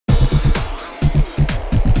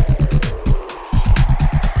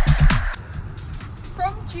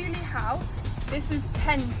is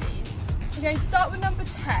Tenzies. We're going to start with number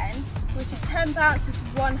 10, which is 10 bounces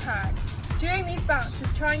with one hand. During these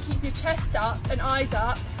bounces, try and keep your chest up and eyes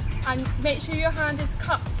up, and make sure your hand is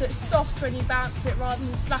cupped so it's soft when you bounce it rather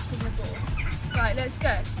than slapping the ball. Right, let's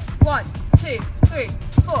go. 1, 2, 3,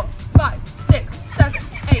 4, 5, 6, 7,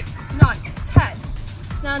 8, 9, 10.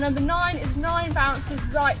 Now number 9 is 9 bounces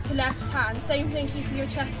right to left hand. Same thing, keeping your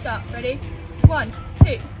chest up. Ready? 1,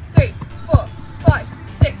 2, 3, 4, 5,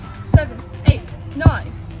 6, 7, 8,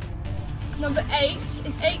 9. Number 8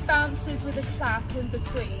 is 8 bounces with a clap in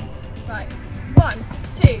between. Right. 1,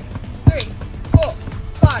 2, 3, 4,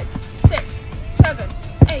 5, 6, 7,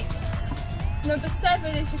 8. Number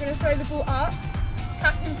 7 is you're going to throw the ball up,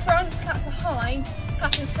 clap in front, clap behind,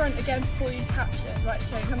 clap in front again before you catch it. Right,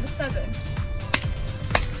 so number 7.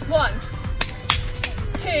 1,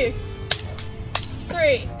 2,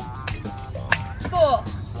 3, 4,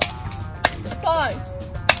 5,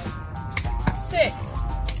 6,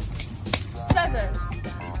 7.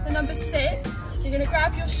 So number 6, you're going to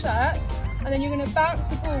grab your shirt and then you're going to bounce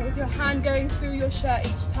the ball with your hand going through your shirt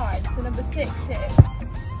each time. So number 6 is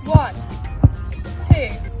 1, 2,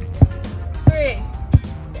 3,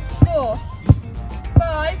 4,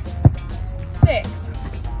 5, 6.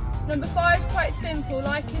 Number 5 is quite simple,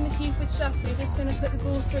 like in the Cupid Shuffle, you're just going to put the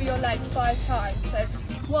ball through your legs 5 times. So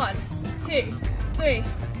 1, 2, 3,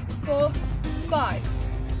 4, 5.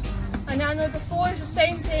 And now number 4 is the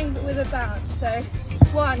same thing but with a bounce. So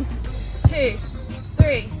 1, 2,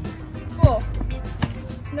 3, 4.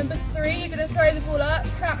 Number 3, you're going to throw the ball up,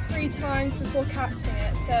 clap 3 times before catching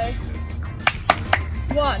it. So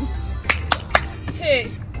 1, 2,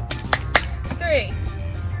 3.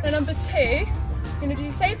 Then number 2, you're going to do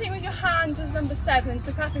the same thing with your hands as number 7,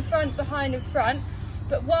 so clap in front, behind and front,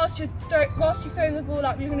 but whilst you're throwing the ball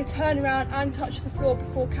up, you're going to turn around and touch the floor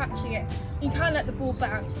before catching it. You can let the ball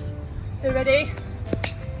bounce. So ready?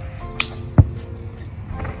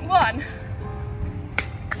 1,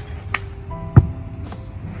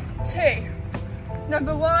 2.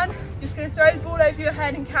 Number 1, just going to throw the ball over your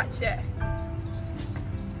head and catch it.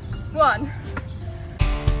 1.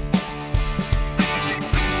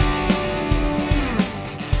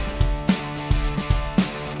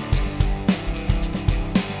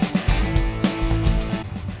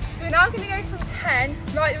 Now I'm going to go from 10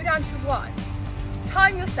 right the way down to 1.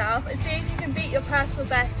 Time yourself and see if you can beat your personal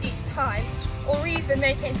best each time, or even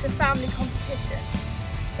make it into a family competition.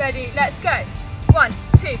 Ready, let's go. 1,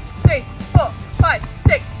 2, 3, 4, 5,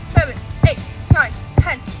 6, 7, 8, 9,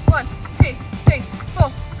 10. 1, 2, 3, 4,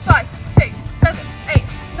 5, 6, 7, 8,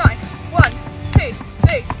 9. 1, 2,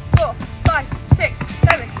 3, 4, 5, 6,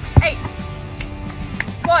 7, 8.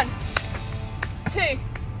 1, 2,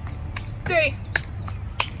 3,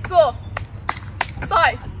 4,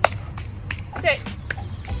 5, 6,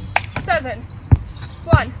 7,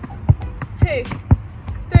 1, 2,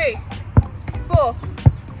 3, 4,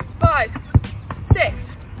 5, 6,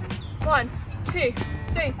 1, 2,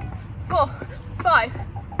 3, 4, 5,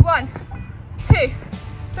 1, 2,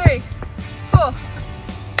 3, 4,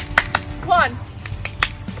 1,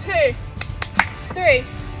 2, 3,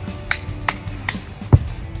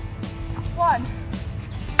 1,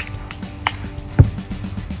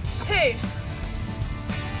 2,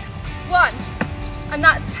 1, and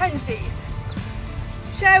that's Tenzies.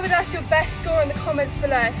 Share with us your best score in the comments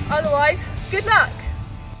below. Otherwise, good luck!